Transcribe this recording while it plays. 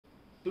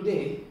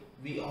Today,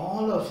 we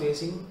all are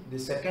facing the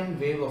second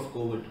wave of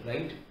COVID,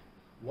 right?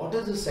 What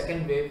is the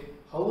second wave?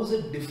 How is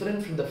it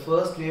different from the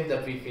first wave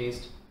that we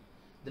faced?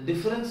 The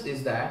difference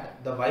is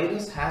that the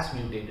virus has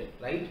mutated,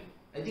 right?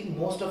 I think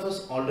most of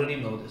us already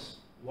know this.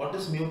 What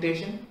is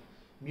mutation?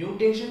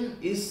 Mutation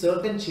is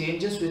certain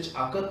changes which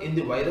occur in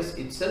the virus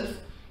itself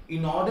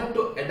in order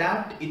to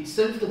adapt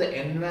itself to the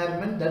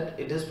environment that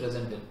it is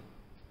present in.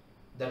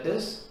 That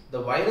is,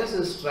 the virus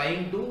is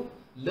trying to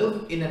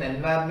live in an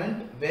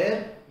environment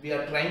where we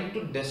are trying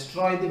to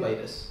destroy the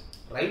virus,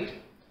 right?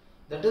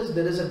 That is,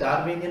 there is a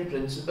Darwinian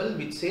principle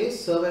which says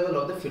survival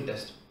of the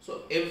fittest.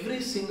 So every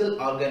single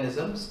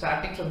organism,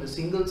 starting from the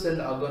single celled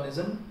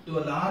organism to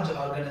a large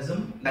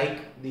organism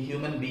like the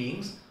human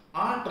beings,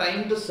 are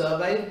trying to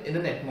survive in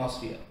an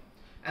atmosphere,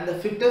 and the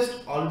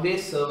fittest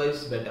always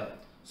survives better.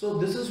 So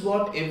this is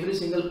what every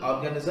single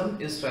organism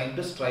is trying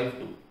to strive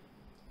to.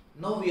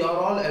 Now we are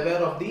all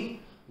aware of the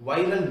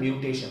viral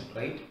mutation,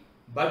 right?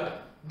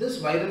 But this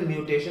viral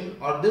mutation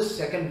or this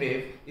second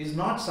wave is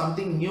not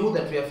something new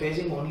that we are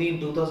facing only in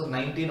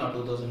 2019 or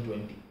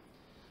 2020.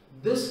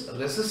 This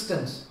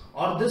resistance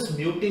or this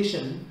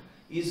mutation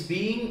is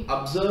being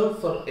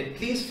observed for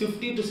at least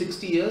 50 to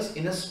 60 years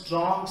in a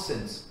strong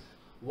sense.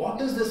 What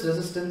is this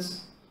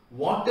resistance?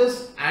 What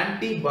is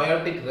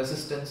antibiotic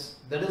resistance?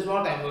 That is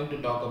what I am going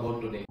to talk about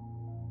today.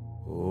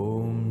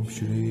 Om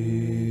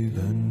Shri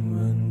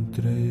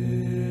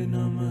Dhanvantre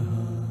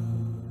Namaha.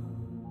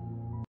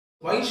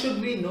 Why should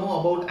we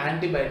know about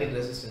antibiotic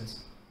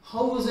resistance?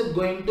 How is it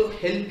going to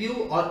help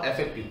you or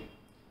affect you?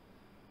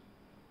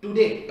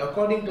 Today,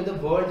 according to the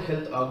World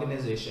Health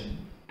Organization,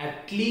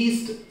 at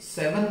least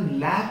 7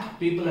 lakh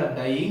people are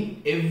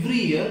dying every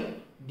year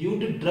due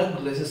to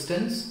drug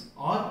resistance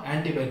or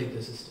antibiotic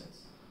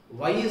resistance.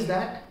 Why is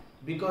that?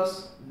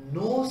 Because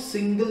no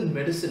single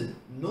medicine,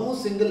 no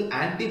single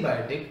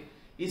antibiotic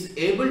is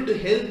able to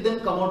help them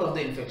come out of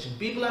the infection.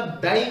 People are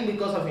dying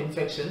because of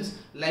infections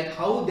like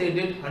how they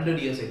did 100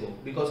 years ago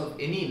because of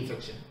any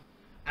infection.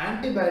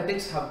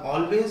 Antibiotics have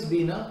always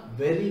been a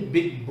very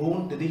big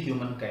boon to the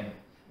humankind.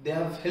 They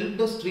have helped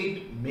us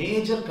treat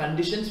major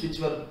conditions which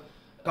were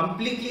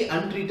completely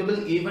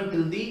untreatable even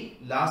till the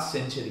last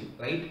century,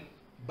 right?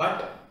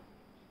 But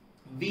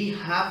we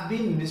have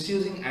been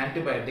misusing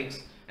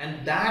antibiotics,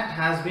 and that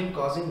has been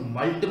causing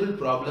multiple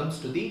problems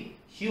to the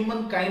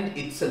humankind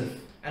itself.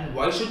 And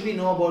why should we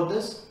know about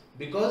this?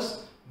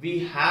 Because we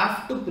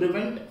have to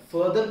prevent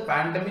further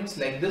pandemics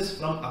like this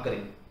from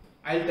occurring.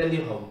 I'll tell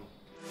you how.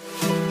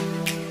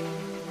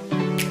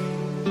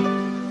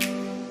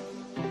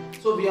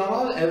 So we are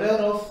all aware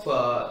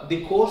of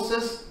the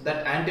courses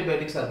that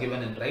antibiotics are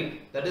given in,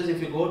 right? That is,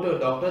 if you go to a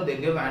doctor, they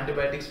give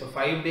antibiotics for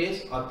 5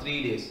 days or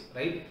 3 days,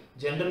 right?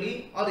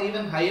 Generally, or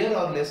even higher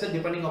or lesser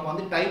depending upon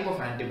the type of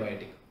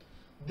antibiotic.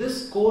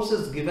 This course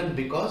is given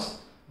because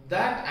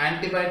that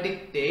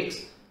antibiotic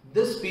takes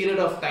this period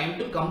of time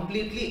to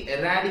completely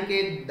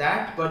eradicate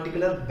that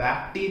particular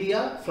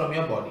bacteria from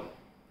your body.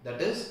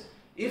 That is,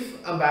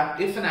 if an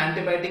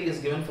antibiotic is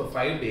given for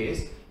 5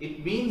 days,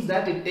 it means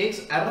that it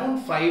takes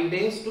around 5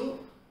 days to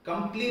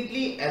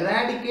completely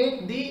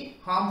eradicate the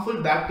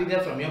harmful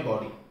bacteria from your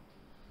body.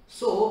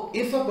 So,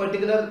 if a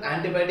particular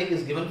antibiotic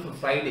is given for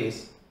 5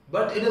 days,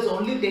 but it is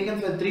only taken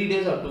for 3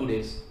 days or 2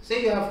 days.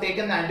 Say you have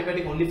taken the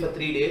antibiotic only for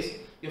 3 days,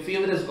 your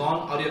fever is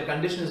gone or your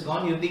condition is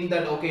gone, you think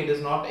that okay, it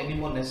is not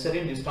anymore necessary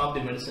and you stop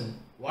the medicine.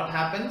 What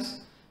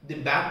happens? The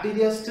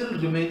bacteria still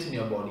remains in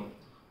your body.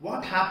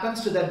 What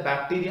happens to that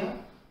bacteria?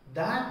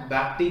 That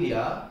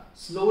bacteria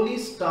slowly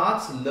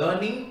starts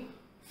learning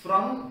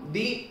from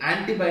the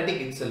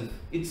antibiotic itself.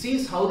 It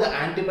sees how the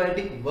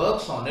antibiotic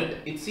works on it,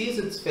 it sees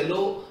its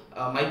fellow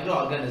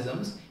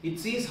microorganisms, it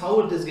sees how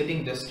it is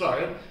getting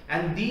destroyed,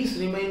 and these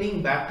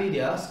remaining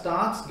bacteria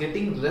starts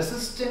getting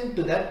resistant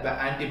to that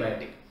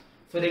antibiotic.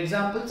 For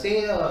example,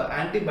 say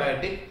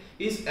antibiotic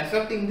is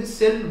affecting the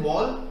cell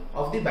wall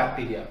of the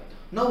bacteria.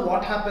 Now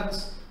what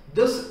happens?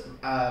 This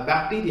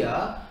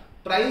bacteria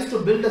tries to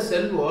build a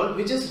cell wall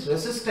which is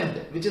resistant,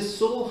 which is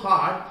so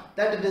hard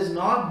that it is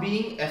not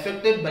being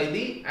affected by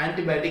the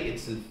antibiotic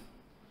itself.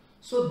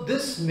 So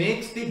this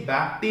makes the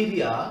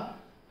bacteria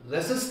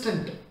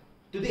resistant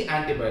to the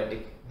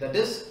antibiotic. That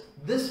is,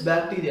 this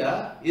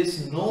bacteria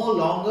is no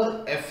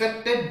longer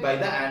affected by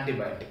the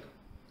antibiotic.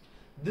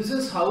 This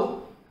is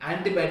how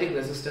antibiotic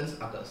resistance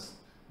occurs.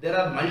 There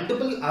are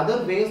multiple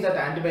other ways that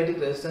antibiotic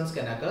resistance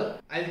can occur.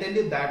 I'll tell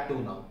you that too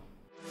now.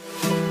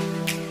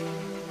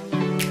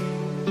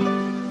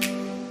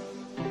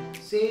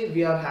 Say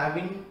we are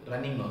having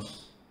running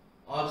nose,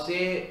 or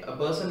say a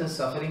person is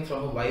suffering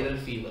from a viral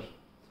fever.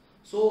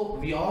 So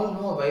we all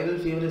know a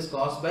viral fever is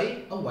caused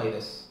by a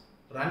virus.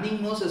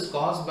 Running nose is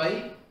caused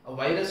by a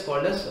virus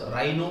called as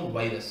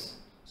rhinovirus.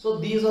 So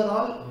these are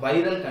all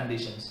viral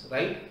conditions,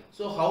 right?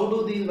 So how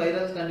do these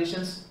viral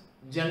conditions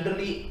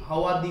generally,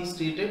 how are these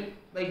treated?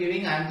 By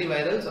giving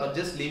antivirals or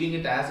just leaving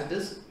it as it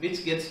is,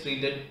 which gets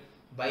treated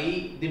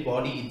by the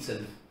body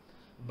itself.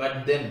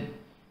 But then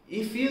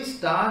if you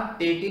start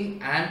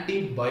taking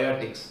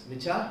antibiotics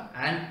which are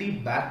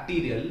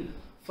antibacterial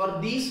for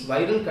these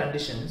viral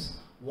conditions,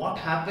 what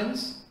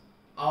happens?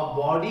 Our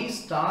body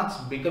starts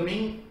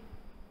becoming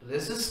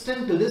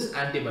resistant to this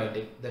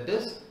antibiotic. That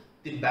is,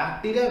 the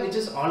bacteria which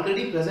is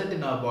already present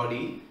in our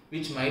body,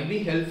 which might be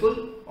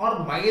helpful or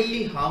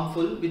mildly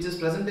harmful, which is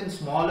present in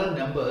smaller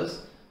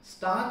numbers,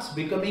 starts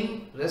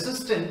becoming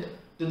resistant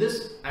to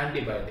this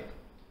antibiotic.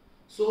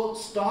 So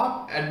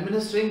stop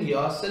administering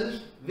yourself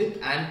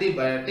with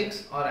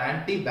antibiotics or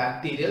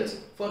antibacterials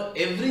for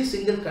every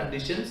single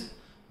conditions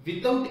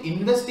without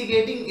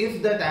investigating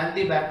if that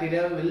antibiotic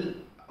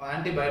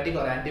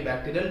or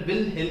antibacterial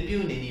will help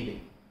you in any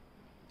way.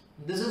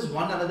 This is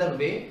one another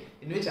way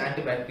in which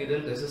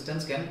antibacterial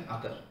resistance can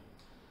occur.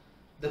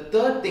 The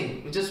third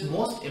thing, which is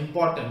most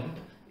important,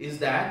 is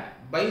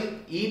that by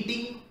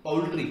eating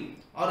poultry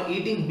or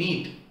eating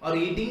meat or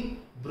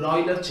eating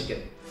broiler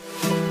chicken.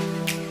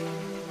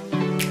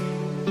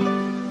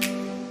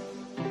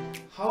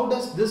 How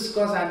does this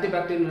cause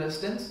antibacterial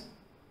resistance?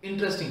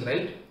 Interesting,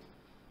 right?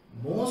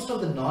 Most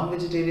of the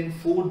non-vegetarian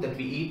food that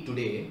we eat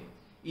today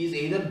is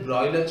either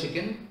broiler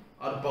chicken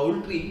or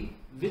poultry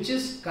which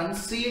is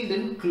concealed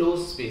in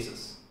closed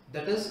spaces.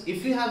 That is,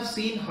 if you have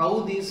seen how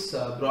these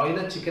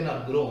broiler chicken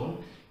are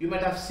grown, you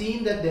might have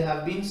seen that they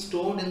have been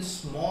stored in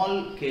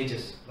small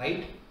cages,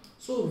 right?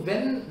 So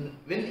when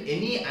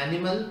any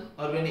animal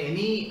or when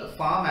any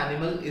farm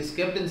animal is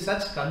kept in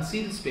such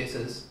concealed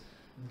spaces,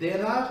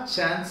 there are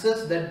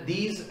chances that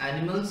these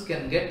animals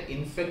can get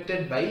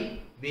infected by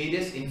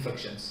various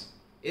infections,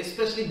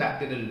 especially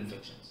bacterial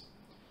infections.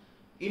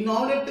 In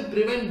order to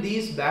prevent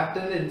these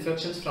bacterial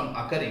infections from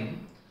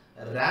occurring,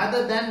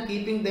 rather than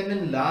keeping them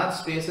in large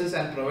spaces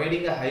and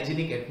providing a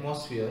hygienic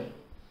atmosphere,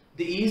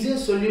 the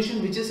easiest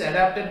solution which is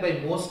adapted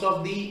by most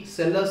of the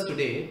sellers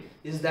today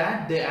is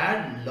that they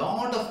add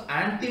lot of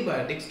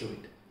antibiotics to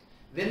it.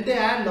 When they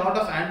add lot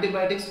of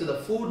antibiotics to the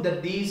food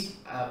that these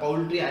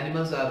poultry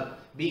animals are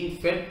being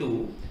fed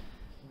to,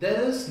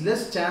 there is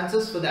less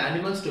chances for the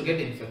animals to get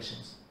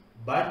infections.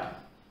 But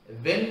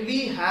when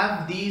we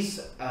have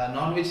these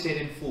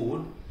non-vegetarian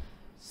food,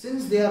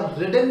 since they are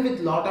ridden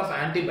with lot of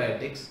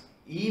antibiotics,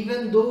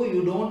 even though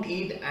you don't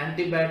eat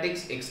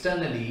antibiotics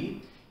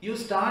externally, you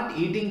start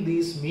eating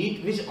these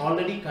meat which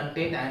already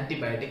contain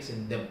antibiotics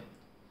in them.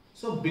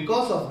 So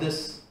because of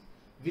this,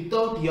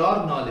 without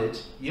your knowledge,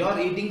 you are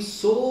eating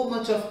so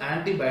much of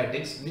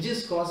antibiotics which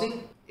is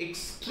causing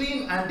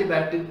extreme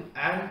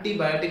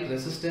antibiotic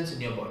resistance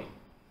in your body.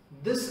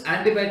 This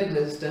antibiotic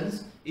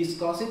resistance is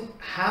causing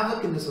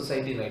havoc in the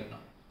society right now.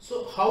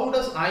 So how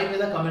does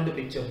Ayurveda come into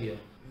picture here?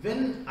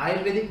 When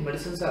Ayurvedic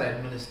medicines are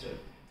administered,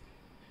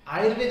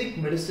 Ayurvedic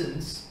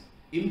medicines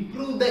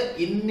improve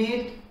the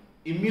innate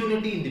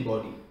immunity in the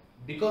body,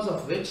 because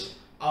of which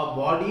our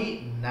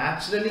body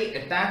naturally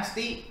attacks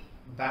the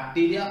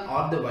bacteria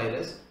or the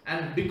virus,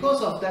 and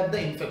because of that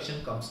the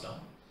infection comes down.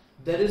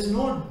 There is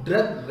no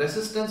drug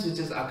resistance which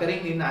is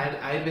occurring in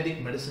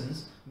Ayurvedic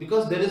medicines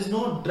because there is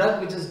no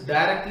drug which is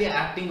directly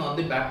acting on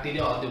the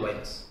bacteria or the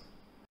virus.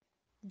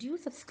 Do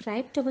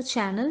subscribe to our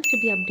channel to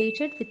be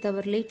updated with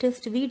our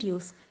latest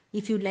videos.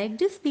 If you like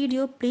this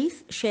video,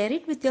 please share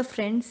it with your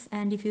friends,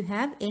 and if you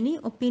have any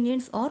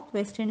opinions or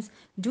questions,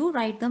 do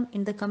write them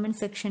in the comment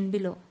section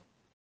below.